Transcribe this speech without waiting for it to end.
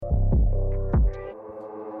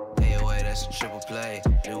that's a triple play.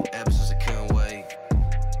 New episodes, I couldn't wait.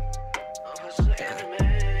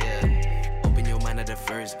 Yeah, open your mind at the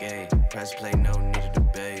first gate. Press play, no need to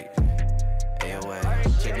debate.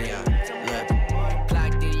 AOA, check me out. Look,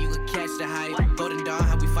 clocked in, you can catch the hype. Golden Dawn,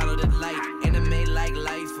 how we follow the light. Anime like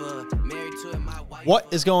life, married to it, my wife. What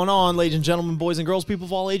is going on, ladies and gentlemen, boys and girls, people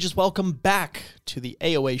of all ages? Welcome back to the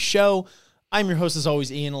AOA show. I'm your host, as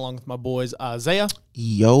always, Ian, along with my boys, Zaya.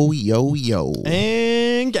 Yo, yo, yo.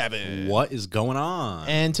 And Gavin. What is going on?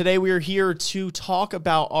 And today we are here to talk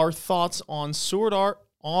about our thoughts on Sword Art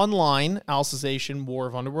Online, Alicization, War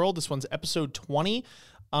of Underworld. This one's episode 20.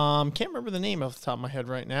 Can't remember the name off the top of my head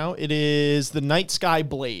right now. It is the Night Sky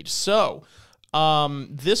Blade. So,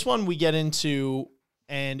 this one we get into,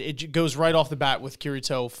 and it goes right off the bat with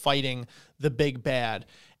Kirito fighting the big bad.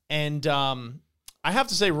 And I have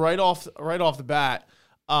to say, right off the bat,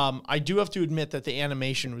 I do have to admit that the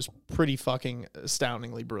animation was pretty fucking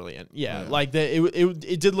astoundingly brilliant. Yeah. Like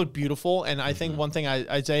it did look beautiful, and I think one thing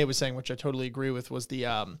Isaiah was saying, which I totally agree with, was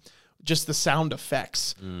the just the sound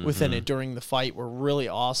effects within it during the fight were really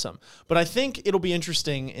awesome. But I think it'll be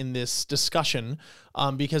interesting in this discussion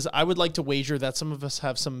because I would like to wager that some of us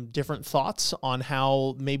have some different thoughts on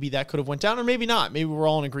how maybe that could have went down, or maybe not. Maybe we're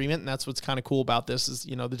all in agreement, and that's what's kind of cool about this is,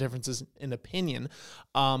 you know, the differences in opinion.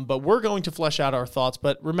 But we're going to flesh out our thoughts.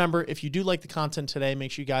 But remember, if you do like the content today,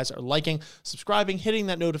 make sure you guys are liking, subscribing, hitting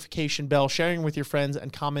that notification bell, sharing with your friends,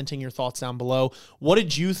 and commenting your thoughts down below. What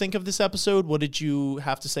did you think of this episode? What did you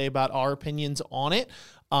have to say about our opinions on it?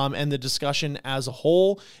 And the discussion as a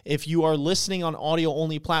whole. If you are listening on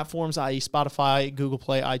audio-only platforms, i.e. Spotify, Google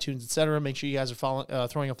Play, iTunes, etc., make sure you guys are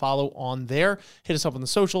throwing a follow on there. Hit us up on the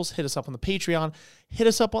socials. Hit us up on the Patreon. Hit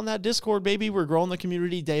us up on that Discord, baby. We're growing the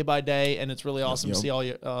community day by day, and it's really awesome to see all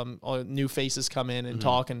your new faces come in and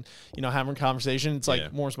talk and, you know, having a conversation. It's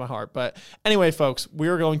like warms my heart. But anyway, folks,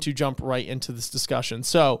 we're going to jump right into this discussion.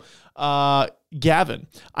 So, Gavin,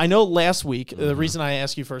 I know last week, the reason I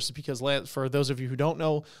asked you first is because for those of you who don't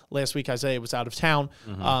know, last week Isaiah was out of town.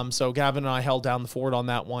 So Gavin and I held down the fort on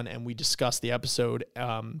that one, and we discussed the episode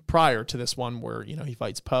prior to this one where, you know, he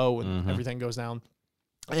fights Poe and everything goes down.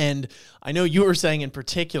 And I know you were saying in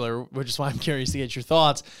particular, which is why I'm curious to get your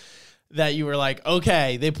thoughts, that you were like,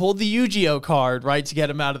 okay, they pulled the Yu-Gi-Oh card, right, to get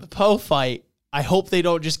him out of the Poe fight. I hope they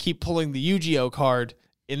don't just keep pulling the Yu-Gi-Oh card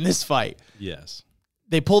in this fight. Yes.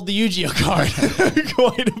 They pulled the Yu-Gi-Oh card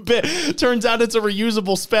quite a bit. Turns out it's a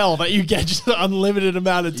reusable spell that you get just an unlimited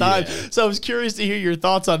amount of time. Yeah. So I was curious to hear your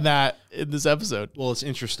thoughts on that in this episode. Well, it's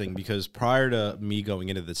interesting because prior to me going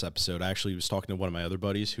into this episode, I actually was talking to one of my other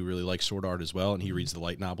buddies who really likes sword art as well, and he reads the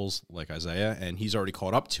light novels like Isaiah, and he's already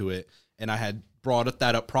caught up to it. And I had brought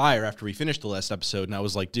that up prior after we finished the last episode, and I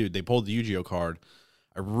was like, dude, they pulled the Yu-Gi-Oh card.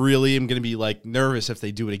 I really am going to be like nervous if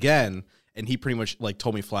they do it again. And he pretty much like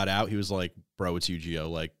told me flat out, he was like, bro, it's Yu-Gi-Oh!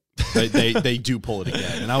 Like, they do pull it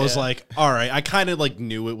again. And I was like, all right, I kind of like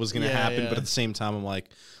knew it was going to happen. But at the same time, I'm like,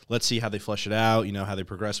 let's see how they flesh it out, you know, how they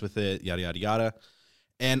progress with it, yada, yada, yada.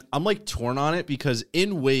 And I'm like torn on it because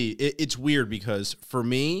it's weird because for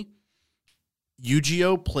me,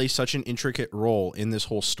 Yu-Gi-Oh! Plays such an intricate role in this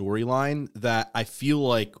whole storyline that I feel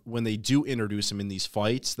like when they do introduce him in these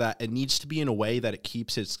fights, that it needs to be in a way that it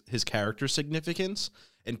keeps his character significance.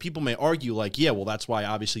 And people may argue, like, yeah, well, that's why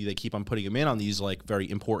obviously they keep on putting him in on these, like, very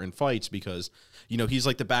important fights because, you know, he's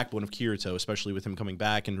like the backbone of Kirito, especially with him coming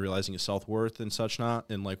back and realizing his self-worth and such not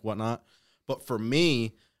and, like, whatnot. But for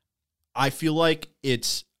me, I feel like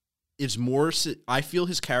it's more, I feel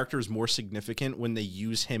his character is more significant when they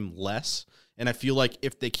use him less. And I feel like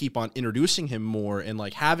if they keep on introducing him more and,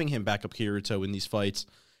 like, having him back up Kirito in these fights,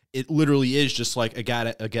 it literally is just like a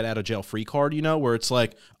get out of jail free card, you know, where it's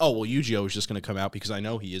like, oh, well, Yu-Gi-Oh! Is just going to come out because I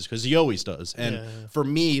know he is, because he always does. And for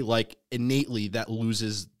me, like, innately, that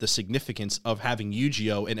loses the significance of having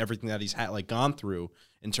Yu-Gi-Oh! And everything that he's had, like, gone through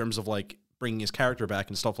in terms of, like, bringing his character back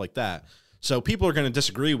and stuff like that. So people are going to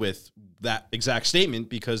disagree with that exact statement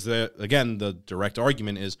because, again, the direct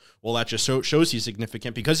argument is, well, that just shows he's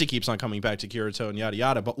significant because he keeps on coming back to Kirito and yada,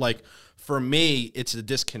 yada. But, like, for me, it's a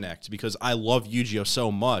disconnect because I love Yu-Gi-Oh!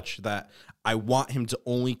 So much that I want him to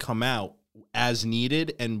only come out as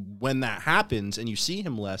needed. And when that happens and you see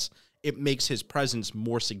him less, it makes his presence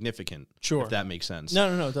more significant. Sure. If that makes sense.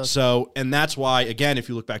 No, it doesn't. So, and that's why, again, if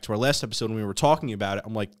you look back to our last episode when we were talking about it,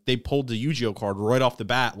 I'm like, they pulled the Yu-Gi-Oh card right off the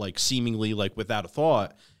bat, like seemingly like without a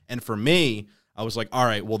thought. And for me, I was like, all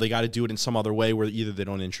right, well, they got to do it in some other way where either they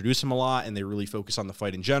don't introduce him a lot and they really focus on the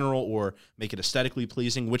fight in general or make it aesthetically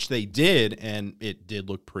pleasing, which they did. And it did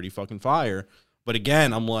look pretty fucking fire. But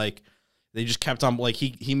again, I'm like, they just kept on, like,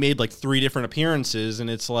 he made like 3 different appearances and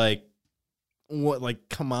it's like, what, like,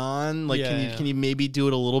 come on, like, Yeah, can you maybe do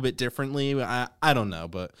it a little bit differently? I don't know,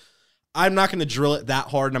 but I'm not going to drill it that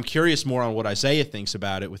hard, and I'm curious more on what Isaiah thinks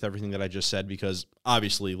about it with everything that I just said, because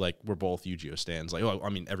obviously, like, we're both Yu-Gi-Oh stans. Like, well, I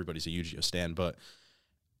mean, everybody's a Yu-Gi-Oh stan, but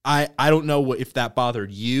I don't know if that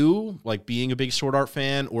bothered you, like being a big Sword Art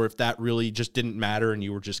fan, or if that really just didn't matter and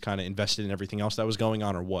you were just kind of invested in everything else that was going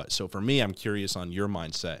on, or what. So for me, I'm curious on your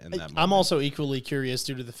mindset in that moment. I'm also equally curious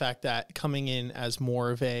due to the fact that coming in as more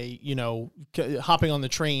of a, hopping on the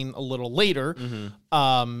train a little later,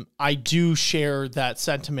 I do share that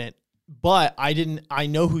sentiment. But I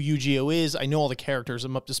know who Yu-Gi-Oh is. I know all the characters.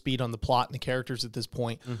 I'm up to speed on the plot and the characters at this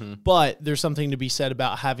point. But there's something to be said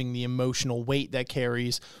about having the emotional weight that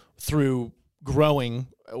carries through growing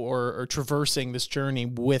or traversing this journey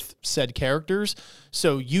with said characters.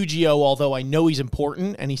 So Yu-Gi-Oh, although I know he's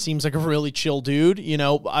important and he seems like a really chill dude,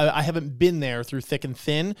 I haven't been there through thick and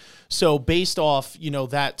thin. So based off,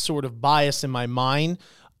 that sort of bias in my mind,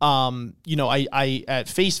 I at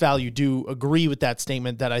face value do agree with that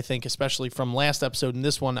statement that I think, especially from last episode and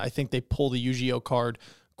this one, I think they pull the Yu-Gi-Oh card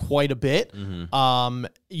quite a bit. And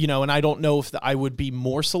I don't know if I would be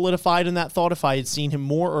more solidified in that thought if I had seen him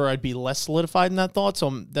more, or I'd be less solidified in that thought. So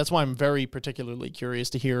that's why I'm very particularly curious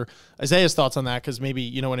to hear Isaiah's thoughts on that, because maybe,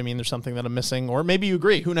 you know what I mean, there's something that I'm missing, or maybe you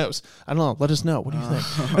agree. Who knows? I don't know. Let us know. What do you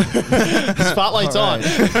think? Spotlight's on.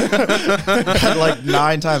 Like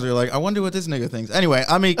 9 times you're like, I wonder what this nigga thinks. Anyway,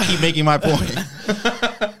 I may keep making my point.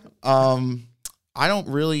 I don't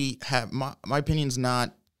really have my opinion's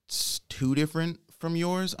not too different from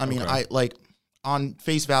yours. I mean, I like on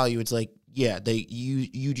face value, it's like, yeah,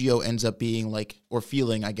 Yu-Gi-Oh ends up being like, or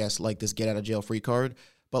feeling, I guess, like this get out of jail free card.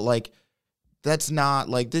 But like, that's not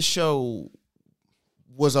like, this show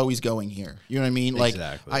was always going here. You know what I mean? Like,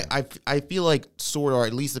 exactly. I feel like Sword Art,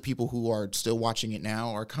 at least the people who are still watching it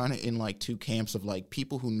now, are kind of in like 2 camps of like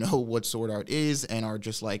people who know what Sword Art is and are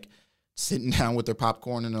just like sitting down with their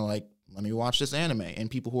popcorn and they're like, let me watch this anime.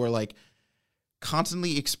 And people who are like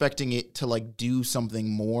constantly expecting it to like do something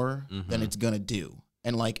more than it's gonna do.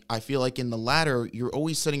 And like, I feel like in the latter, you're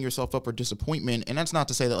always setting yourself up for disappointment. And that's not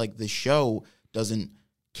to say that like the show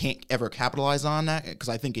can't ever capitalize on that, because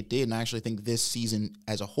I think it did. And I actually think this season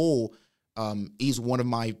as a whole is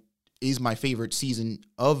my favorite season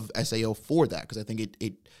of SAO for that, because I think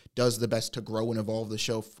it does the best to grow and evolve the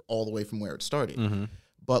show all the way from where it started.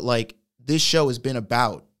 But like, this show has been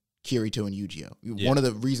about Kirito and Yu-Gi-Oh. Yeah. One of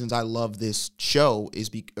the reasons I love this show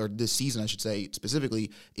or this season, I should say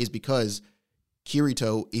specifically, is because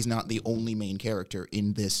Kirito is not the only main character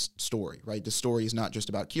in this story, right? The story is not just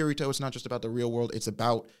about Kirito. It's not just about the real world. It's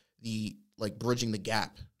about the like bridging the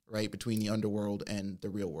gap, right, between the underworld and the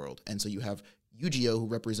real world. And so you have Yu-Gi-Oh, who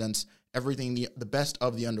represents everything, the best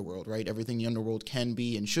of the underworld, right? Everything the underworld can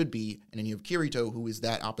be and should be. And then you have Kirito, who is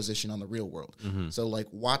that opposition on the real world. So like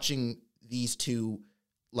watching these two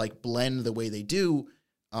like blend the way they do,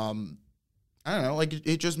 I don't know, like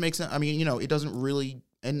it just makes sense. I mean, it doesn't really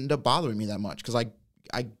end up bothering me that much, because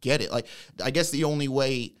I get it. Like, I guess the only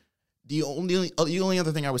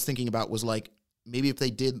other thing I was thinking about was like, maybe if they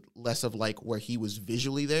did less of like where he was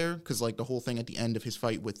visually there, because like the whole thing at the end of his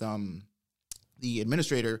fight with the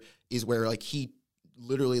administrator is where like he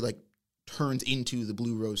literally like turns into the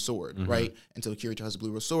Blue Rose sword, right? And so Kirito has a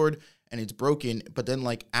Blue Rose sword and it's broken, but then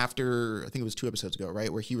like after, I think it was 2 episodes ago,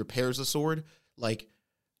 right, where he repairs the sword, like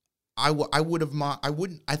I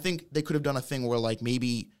think they could have done a thing where like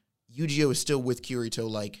maybe Yu-Gi-Oh is still with Kirito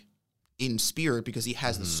like in spirit because he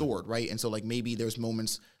has the sword, right? And so like maybe there's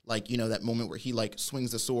moments like, that moment where he like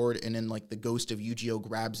swings the sword and then like the ghost of Yu-Gi-Oh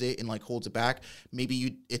grabs it and like holds it back.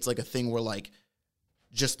 Maybe it's like a thing where like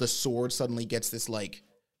just the sword suddenly gets this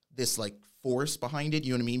force behind it,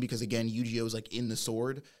 you know what I mean? Because again, Yu-Gi-Oh is like in the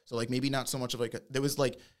sword. So like maybe not so much of like there was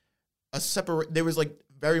like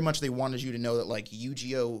very much they wanted you to know that like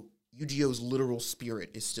Yu-Gi-Oh's literal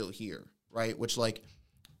spirit is still here, right? Which like,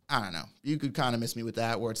 I don't know, you could kind of miss me with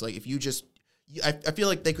that, where it's like if you just, I feel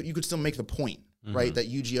like you could still make the point, right, that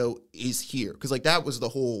Yu-Gi-Oh is here, because like that was the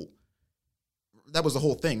whole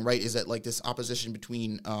thing, right? Is that like this opposition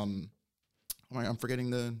between I'm forgetting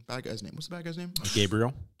the bad guy's name. What's the bad guy's name?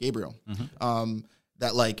 Gabriel.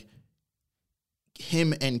 That like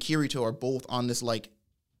him and Kirito are both on this like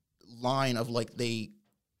line of like they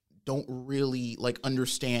don't really like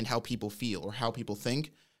understand how people feel or how people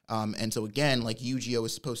think. And so again, like Yu-Gi-Oh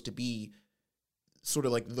is supposed to be sort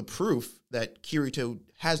of like the proof that Kirito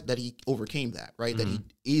has, that he overcame that, right? That he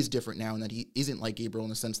is different now and that he isn't like Gabriel in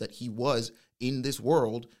the sense that he was in this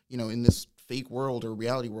world, in this fake world or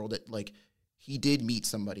reality world, that like he did meet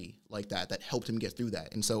somebody like that helped him get through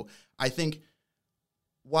that. And so I think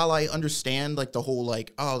while I understand like the whole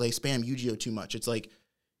like, oh, they spam Yu-Gi-Oh too much, it's like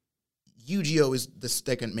Yu-Gi-Oh is the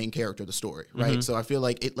second main character of the story, right? So I feel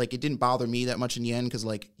like it didn't bother me that much in the end because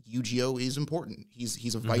like Yu-Gi-Oh is important.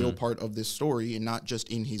 He's a vital part of this story, and not just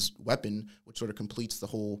in his weapon, which sort of completes the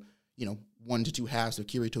whole, 1 to 2 halves of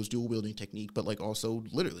Kirito's dual wielding technique, but like also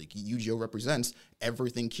literally Yu-Gi-Oh represents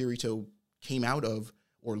everything Kirito came out of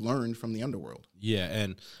or learned from the underworld. Yeah,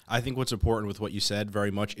 and I think what's important with what you said very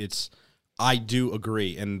much, I do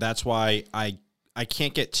agree, and that's why I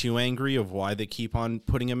can't get too angry of why they keep on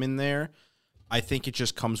putting him in there. I think it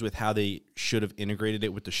just comes with how they should have integrated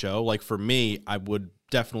it with the show. Like for me, I would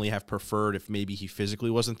definitely have preferred if maybe he physically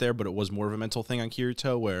wasn't there, but it was more of a mental thing on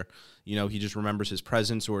Kirito where, he just remembers his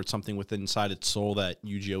presence, or it's something within inside its soul that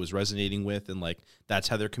Yu-Gi-Oh is resonating with, and like that's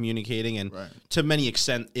how they're communicating. And to many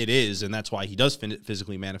extent it is, and that's why he does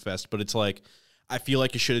physically manifest. But it's like, I feel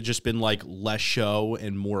like it should have just been like less show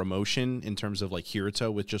and more emotion in terms of like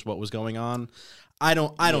Kirito with just what was going on. I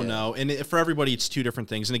don't know. And for everybody, it's two different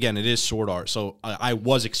things. And again, it is Sword Art. So I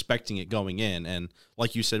was expecting it going in. And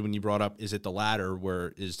like you said, when you brought up, is it the latter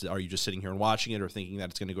where are you just sitting here and watching it, or thinking that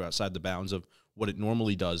it's going to go outside the bounds of what it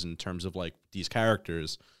normally does in terms of like these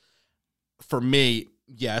characters? For me,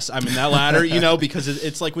 yes, I'm in that latter, because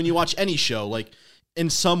it's like when you watch any show, like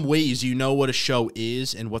in some ways, what a show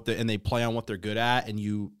is and and they play on what they're good at, and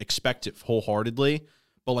you expect it wholeheartedly.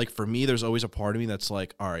 But like for me, there's always a part of me that's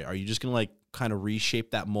like, all right, are you just going to like kind of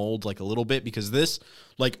reshape that mold like a little bit? Because this,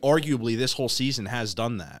 like arguably this whole season has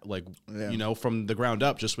done that, like, from the ground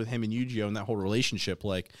up, just with him and Yu-Gi-Oh and that whole relationship.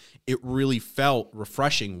 Like it really felt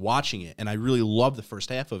refreshing watching it. And I really loved the first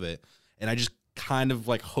half of it. And I just kind of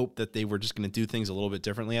like hope that they were just going to do things a little bit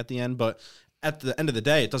differently at the end. But at the end of the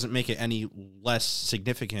day, it doesn't make it any less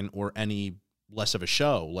significant or any less of a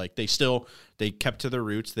show. Like they kept to their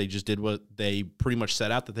roots. They just did what they pretty much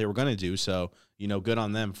set out that they were going to do. So, good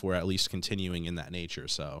on them for at least continuing in that nature.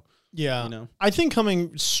 So, yeah, I think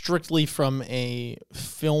coming strictly from a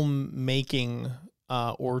filmmaking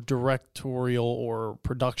or directorial or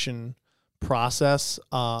production process,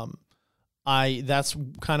 that's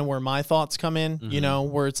kind of where my thoughts come in,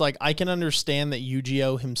 where it's like, I can understand that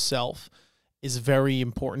Yu-Gi-Oh himself is a very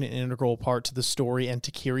important and integral part to the story and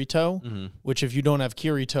to Kirito, which if you don't have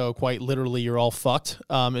Kirito, quite literally, you're all fucked,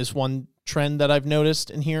 is one trend that I've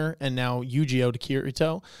noticed in here, and now Yu-Gi-Oh to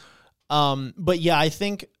Kirito. But yeah, I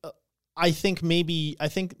think maybe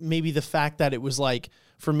the fact that it was like,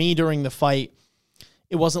 for me during the fight,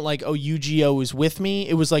 it wasn't like, oh, Yu-Gi-Oh is with me.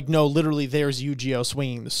 It was like, no, literally there's Yu-Gi-Oh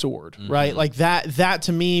swinging the sword, right? Like that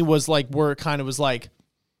to me was like where it kind of was like,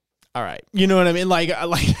 all right. You know what I mean? Like,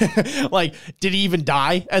 did he even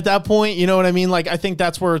die at that point? You know what I mean? Like, I think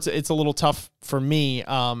that's where it's a little tough for me,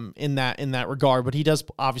 in that regard, but he does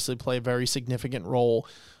obviously play a very significant role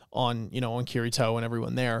on Kirito and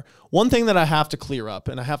everyone there. One thing that I have to clear up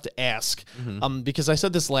and I have to ask, because I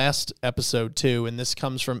said this last episode too, and this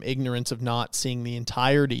comes from ignorance of not seeing the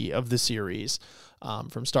entirety of the series,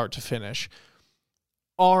 from start to finish.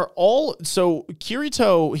 So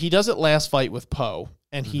Kirito, he does it last fight with Poe.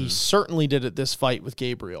 And he certainly did it this fight with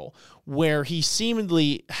Gabriel, where he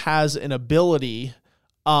seemingly has an ability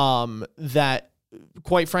that,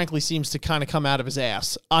 quite frankly, seems to kind of come out of his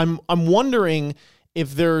ass. I'm wondering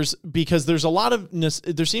if because there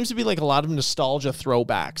seems to be like a lot of nostalgia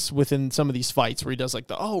throwbacks within some of these fights where he does like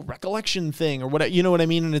the recollection thing or whatever, you know what I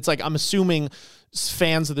mean? And it's like, I'm assuming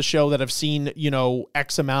fans of the show that have seen,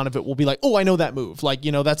 X amount of it will be like, oh, I know that move. Like,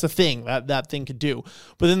 that's a thing that thing could do.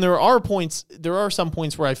 But then there are some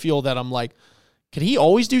points where I feel that I'm like, could he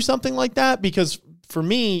always do something like that? Because for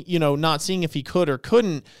me, not seeing if he could or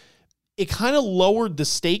couldn't, it kind of lowered the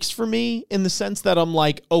stakes for me in the sense that I'm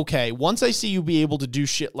like, okay, once I see you be able to do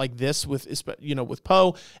shit like this with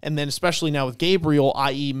Poe, and then especially now with Gabriel,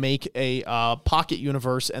 i.e. make a pocket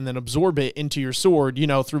universe and then absorb it into your sword,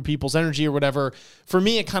 through people's energy or whatever. For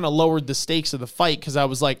me, it kind of lowered the stakes of the fight because I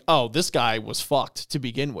was like, oh, this guy was fucked to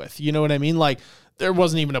begin with. You know what I mean? Like, there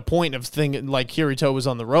wasn't even a point of thinking like Kirito was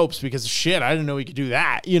on the ropes because shit, I didn't know he could do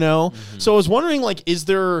that, So I was wondering, like, is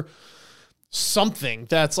there something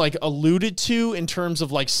that's like alluded to in terms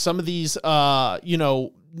of like some of these, not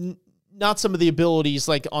some of the abilities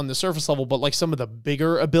like on the surface level, but like some of the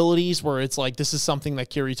bigger abilities where it's like, this is something that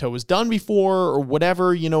Kirito has done before or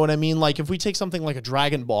whatever, you know what I mean? Like if we take something like a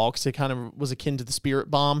Dragon Ball, because it kind of was akin to the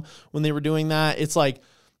Spirit Bomb when they were doing that, it's like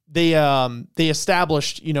they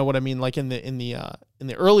established, you know what I mean? Like in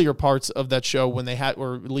the earlier parts of that show when they had,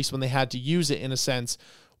 or at least when they had to use it in a sense,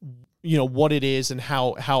 what it is and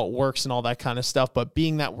how it works and all that kind of stuff. But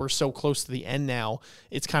being that we're so close to the end now,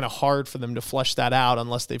 it's kind of hard for them to flesh that out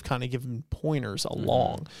unless they've kind of given pointers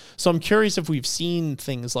along. So I'm curious if we've seen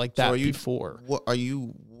things like that before.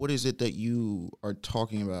 What is it that you are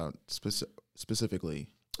talking about specifically?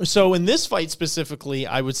 So in this fight specifically,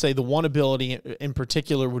 I would say the one ability in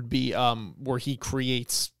particular would be where he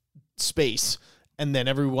creates space and then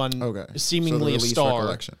everyone seemingly so a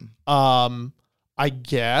star. I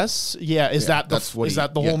guess, yeah. Is that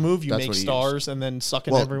the whole move? You make stars and then suck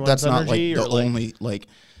in everyone's that's not energy? Like the only like.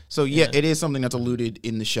 So yeah, it is something that's alluded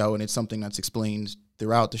in the show, and it's something that's explained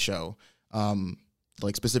throughout the show,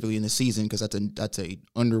 like specifically in the season, because that's a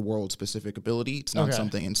underworld specific ability. It's not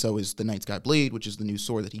something, and so is the Night Sky Blade, which is the new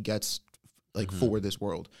sword that he gets like for this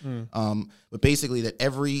world. But basically, that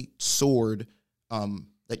every sword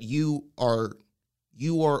that you are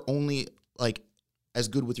only like as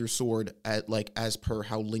good with your sword at like as per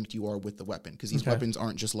how linked you are with the weapon, because these weapons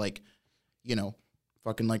aren't just like,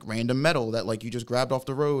 fucking like random metal that like you just grabbed off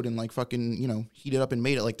the road and like fucking heated up and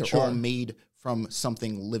made it. Like they're all made from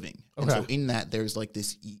something living. And so in that there's like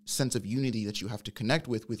this sense of unity that you have to connect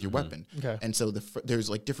with your weapon. And so there's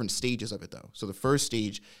like different stages of it though. So the first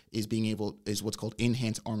stage is is what's called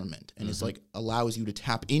enhanced armament, and it's like allows you to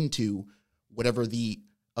tap into whatever the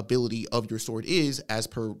ability of your sword is as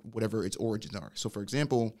per whatever its origins are. So for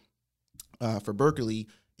example, for Berkeley,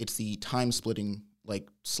 it's the time splitting like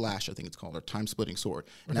slash, I think it's called, or time splitting sword.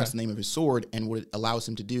 And that's the name of his sword. And what it allows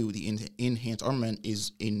him to do, the enhanced armament,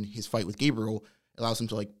 is in his fight with Gabriel, allows him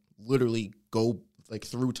to like literally go like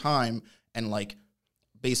through time and like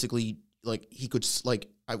basically like he could like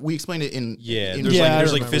we explained it in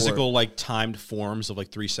there's like physical like timed forms of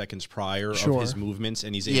like 3 seconds prior of his movements,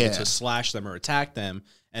 and he's able to slash them or attack them,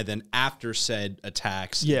 and then after said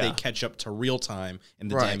attacks they catch up to real time and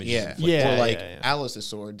the damage or like Alice's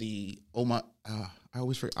sword, the I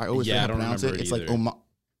always forget how to pronounce it. It's like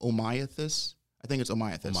Omaethys. I think it's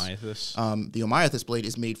Omaethys. The Omaethys blade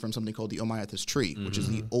is made from something called the Omaethys tree, which is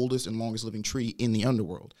the oldest and longest living tree in the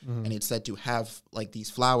underworld. And it's said to have like these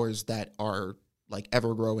flowers that are like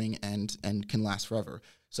ever growing and can last forever.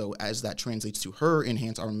 So as that translates to her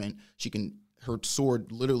enhanced armament, her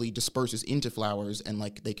sword literally disperses into flowers, and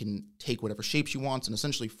like they can take whatever shape she wants and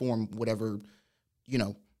essentially form whatever,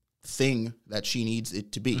 thing that she needs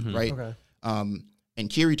it to be, right? And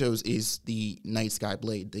Kirito's is the Night Sky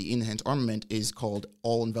Blade. The enhanced armament is called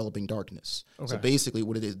All Enveloping Darkness. So basically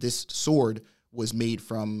what it is, this sword was made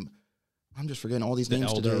from, I'm just forgetting all these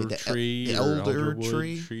names today. The elder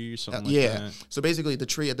tree, something like that. So basically the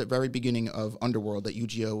tree at the very beginning of Underworld that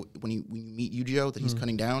Yu-Gi-Oh, when you meet Yu-Gi-Oh that he's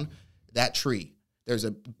cutting down, that tree,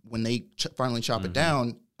 when they finally chop it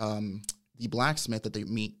down, the blacksmith that they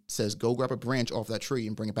meet says, go grab a branch off that tree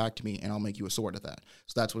and bring it back to me, and I'll make you a sword of that.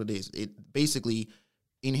 So that's what it is. It basically,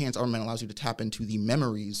 enhanced armament allows you to tap into the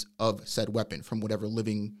memories of said weapon from whatever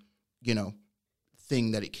living,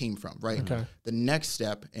 thing that it came from, right? The next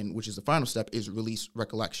step, and which is the final step, is release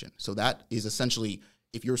recollection. So that is essentially,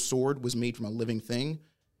 if your sword was made from a living thing,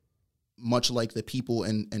 much like the people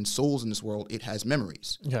and souls in this world, it has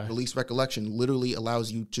memories. Release recollection literally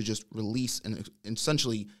allows you to just release and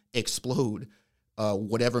essentially explode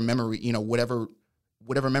whatever memory, whatever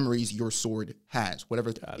memories your sword has,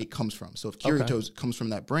 whatever it comes from. So if Kirito's comes from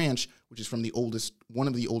that branch, which is from one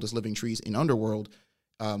of the oldest living trees in Underworld,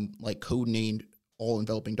 like codenamed All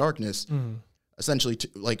Enveloping Darkness, essentially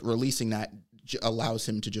like releasing that allows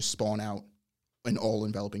him to just spawn out an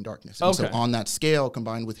all-enveloping darkness. And so on that scale,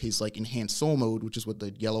 combined with his like enhanced soul mode, which is what the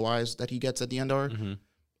yellow eyes that he gets at the end are,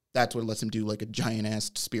 that's what lets him do like a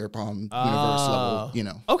giant-ass spear palm universe level,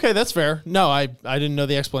 Okay, that's fair. No, I didn't know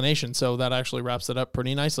the explanation, so that actually wraps it up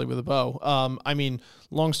pretty nicely with a bow. I mean,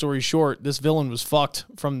 long story short, this villain was fucked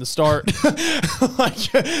from the start.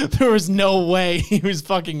 Like, there was no way he was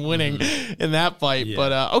fucking winning in that fight. Yeah.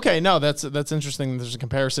 But okay, no, that's interesting. There's a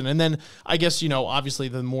comparison, and then I guess obviously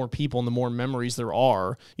the more people and the more memories there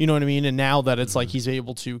are, you know what I mean. And now that it's like he's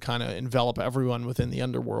able to kind of envelop everyone within the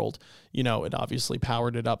underworld, it obviously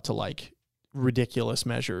powered it up to like ridiculous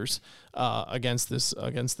measures against this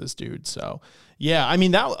dude. So yeah, I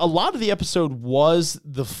mean, that a lot of the episode was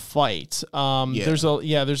the fight. That's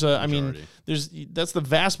the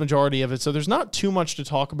vast majority of it. So there's not too much to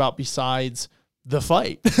talk about besides the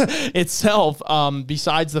fight itself.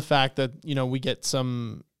 Besides the fact that we get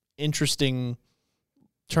some interesting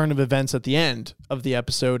turn of events at the end of the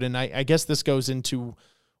episode, and I guess this goes into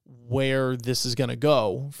where this is going to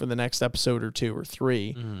go for the next episode or 2 or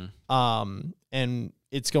 3. And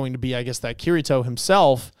it's going to be, I guess, that Kirito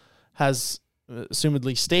himself has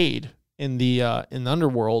assumedly stayed in the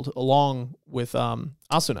underworld along with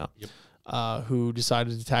Asuna. Who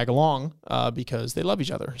decided to tag along because they love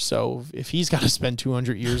each other. So if he's got to spend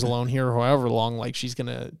 200 years alone here or however long, like she's going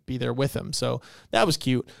to be there with him. So that was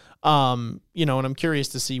cute. And I'm curious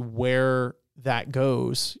to see where that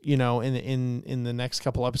goes, in the next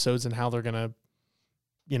couple episodes and how they're going to,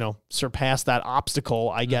 surpass that obstacle,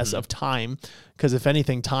 I guess, of time. Because if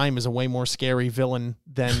anything, time is a way more scary villain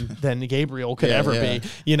than Gabriel could ever be.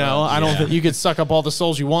 I don't think you could suck up all the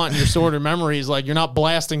souls you want in your sword or memories. Like, you're not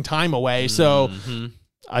blasting time away. So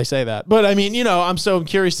I say that. But I mean, I'm so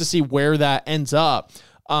curious to see where that ends up.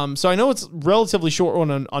 So I know it's relatively short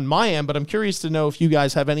one on my end, but I'm curious to know if you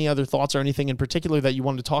guys have any other thoughts or anything in particular that you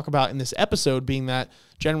wanted to talk about in this episode, being that,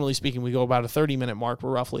 generally speaking, we go about a 30-minute mark.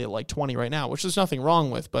 We're roughly at like 20 right now, which there's nothing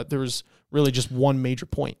wrong with, but there's really just one major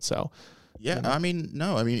point. So, yeah,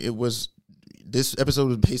 it was, this episode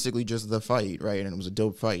was basically just the fight, right? And it was a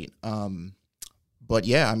dope fight. But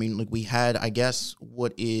yeah, we had, I guess,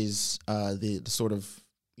 what is the sort of,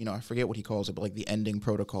 I forget what he calls it, but like the ending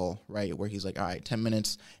protocol, right? Where he's like, all right, 10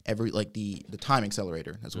 minutes, the time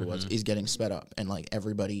accelerator, that's what it was, is getting sped up. And like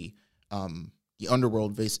everybody, the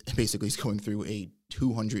underworld basically is going through a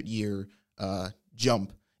 200-year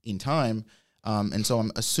jump in time. And so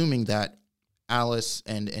I'm assuming that Alice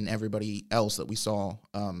and everybody else that we saw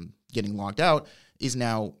getting locked out is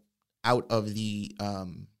now out of the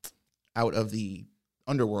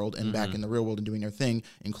underworld and back in the real world and doing their thing,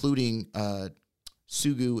 including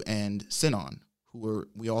Sugu and Sinon, who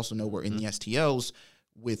we also know were in the STLs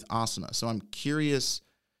with Asuna. So I'm curious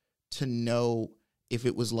to know if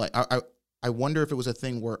it was like, I wonder if it was a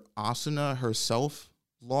thing where Asuna herself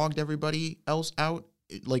logged everybody else out,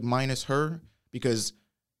 like minus her, because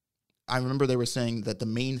I remember they were saying that the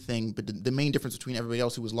main difference between everybody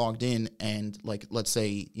else who was logged in and, like, let's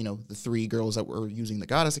say, the 3 girls that were using the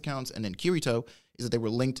goddess accounts and then Kirito, is that they were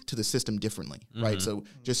linked to the system differently, right? So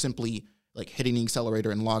just simply like hitting the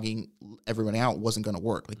accelerator and logging everyone out wasn't going to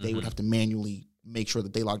work. Like they would have to manually make sure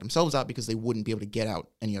that they logged themselves out because they wouldn't be able to get out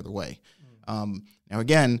any other way. Now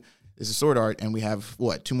again, this is Sword Art and we have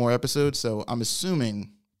 2 more episodes. So I'm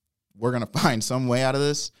assuming we're going to find some way out of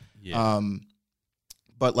this. Yeah.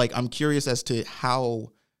 But like, I'm curious as to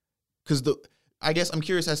how, I'm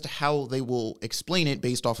curious as to how they will explain it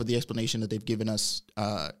based off of the explanation that they've given us,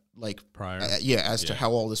 prior. To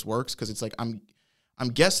how all this works. Cause it's like, I'm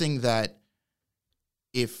guessing that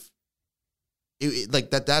if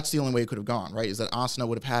that's the only way it could have gone, right? Is that Asuna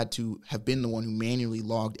would have had to have been the one who manually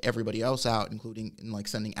logged everybody else out, including in like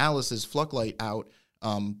sending Alice's Fluctlight out,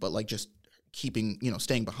 but like just keeping,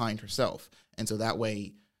 staying behind herself. And so that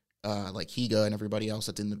way, like Higa and everybody else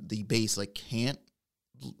that's in the base, like can't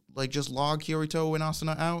like just log Kirito and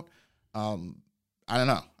Asuna out. I don't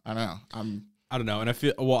know. I don't know, and I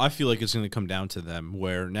feel like it's going to come down to them,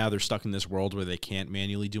 where now they're stuck in this world where they can't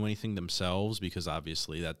manually do anything themselves, because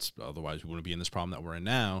obviously otherwise we wouldn't be in this problem that we're in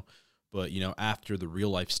now. But after the real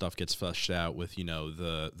life stuff gets fleshed out with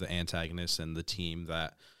the antagonists and the team,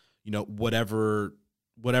 that whatever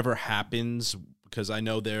happens, because I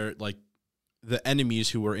know they're like the enemies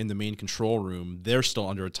who are in the main control room, they're still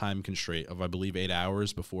under a time constraint of, I believe, 8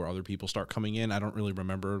 hours before other people start coming in. I don't really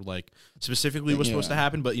remember like specifically what's supposed to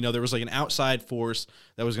happen, but there was like an outside force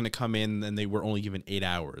that was going to come in, and they were only given 8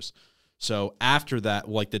 hours. So after that,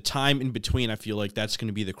 like the time in between, I feel like that's going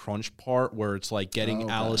to be the crunch part, where it's like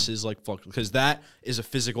getting Alice's like fuck, because that is a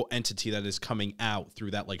physical entity that is coming out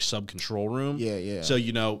through that like sub control room. Yeah. So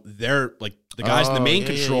they're like the guys in the main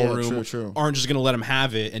control room aren't just going to let them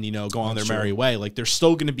have it and go on their merry way. Like there's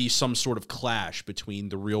still going to be some sort of clash between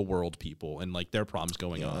the real world people and like their problems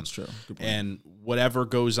going on. That's true. And whatever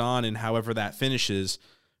goes on and however that finishes,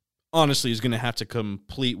 honestly, is going to have to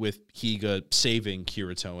complete with Higa saving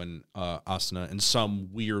Kirito and Asuna in some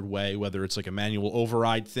weird way, whether it's like a manual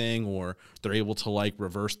override thing, or they're able to like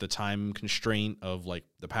reverse the time constraint of like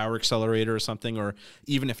the power accelerator or something, or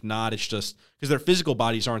even if not, it's just because their physical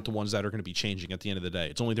bodies aren't the ones that are going to be changing at the end of the day.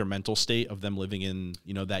 It's only their mental state of them living in,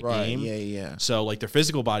 that game. Yeah. So like their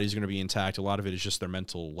physical bodies are going to be intact. A lot of it is just their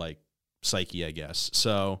mental like psyche, I guess.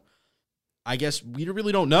 So I guess we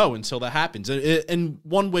really don't know until that happens. In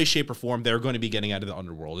one way, shape, or form, they're going to be getting out of the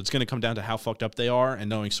underworld. It's going to come down to how fucked up they are, and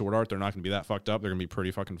knowing Sword Art, they're not going to be that fucked up. They're going to be pretty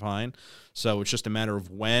fucking fine. So it's just a matter of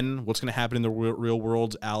what's going to happen in the real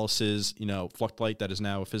world. Alice's, Fluctlight, that is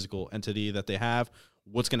now a physical entity that they have.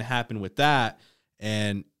 What's going to happen with that,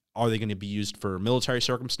 and are they going to be used for military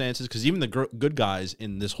circumstances? Because even the good guys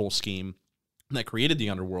in this whole scheme that created the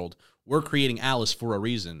underworld were creating Alice for a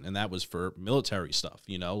reason, and that was for military stuff.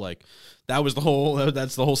 Like that's the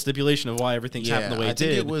whole stipulation of why everything's happened the way it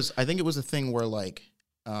did. I think it was a thing where like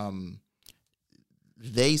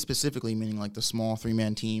they specifically, meaning like the small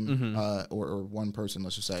 3-man team or one person,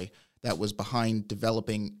 let's just say, that was behind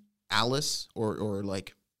developing Alice or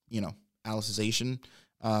like, Alicization,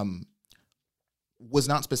 was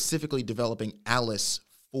not specifically developing Alice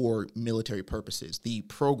for military purposes. The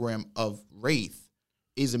program of Wraith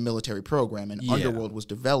is a military program, and Underworld was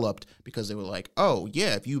developed because they were like, oh,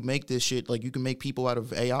 yeah, if you make this shit, like, you can make people out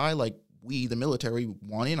of AI, like, we, the military,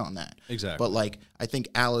 want in on that. Exactly. But, like, I think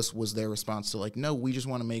Alice was their response to, like, no, we just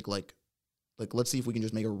want to make, like, let's see if we can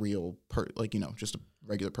just make a real, just a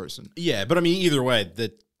regular person. Yeah, but I mean, either way,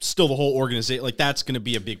 still the whole organization, like, that's going to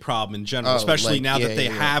be a big problem in general, especially now that they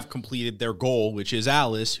have completed their goal, which is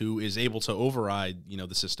Alice, who is able to override,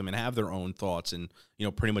 the system and have their own thoughts and,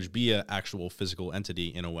 pretty much be an actual physical entity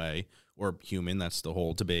in a way, or human. That's the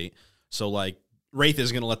whole debate. So, like, Wraith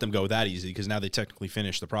isn't going to let them go that easy because now they technically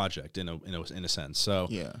finished the project in a sense. So,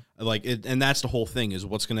 like, and that's the whole thing is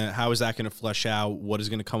how is that going to flesh out? What is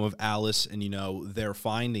going to come of Alice and, their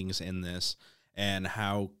findings in this, and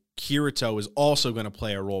how Kirito is also going to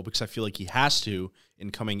play a role, because I feel like he has to in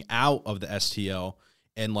coming out of the STL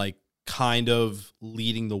and, like, kind of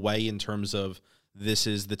leading the way in terms of, this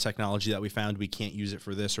is the technology that we found, we can't use it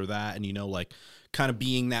for this or that, and like, kind of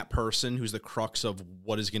being that person who's the crux of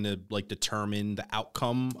what is going to, like, determine the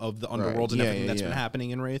outcome of the Underworld and everything that's been happening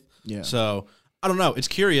in Wraith. So I don't know, it's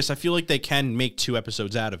curious. I feel like they can make 2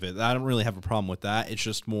 episodes out of it. I don't really have a problem with that. It's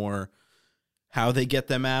just more how they get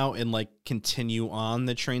them out and, like, continue on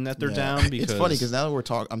the train that they're down. Because it's funny because now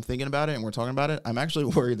that I'm thinking about it and we're talking about it, I'm actually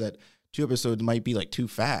worried that 2 episodes might be, like, too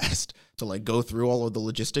fast to, like, go through all of the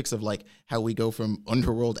logistics of, like, how we go from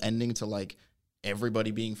Underworld ending to, like,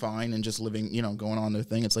 everybody being fine and just living, going on their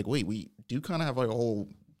thing. It's like, wait, we do kind of have, like, a whole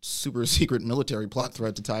super secret military plot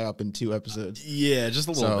thread to tie up in 2 episodes. Yeah, just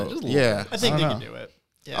a little bit. Just a little bit. I think they can do it.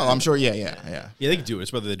 Yeah. Oh, I'm sure. Yeah, they can do it.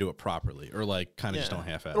 It's whether they do it properly or, like, kind of just don't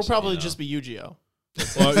half-ass. It'll probably just be Yu-Gi-Oh.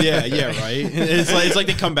 Well, yeah, right. It's like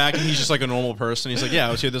they come back and he's just like a normal person. He's like, yeah,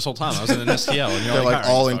 I was here this whole time. I was in an STL. And they're like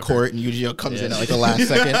all in court, and Yu-Gi-Oh comes in at like the last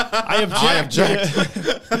second. I object.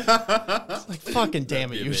 It's like, fucking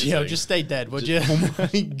damn it, Yu-Gi-Oh, just stay dead, would you? Oh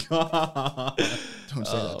my god! Don't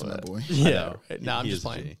say that to my boy. Yeah, no, I'm just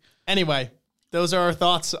playing. Anyway, those are our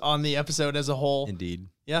thoughts on the episode as a whole. Indeed.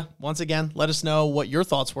 Yeah, once again, let us know what your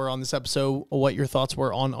thoughts were on this episode, or what your thoughts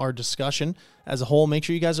were on our discussion as a whole. Make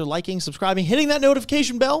sure you guys are liking, subscribing, hitting that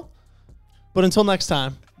notification bell. But until next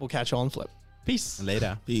time, we'll catch you on the flip. Peace.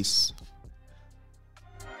 Later. Peace.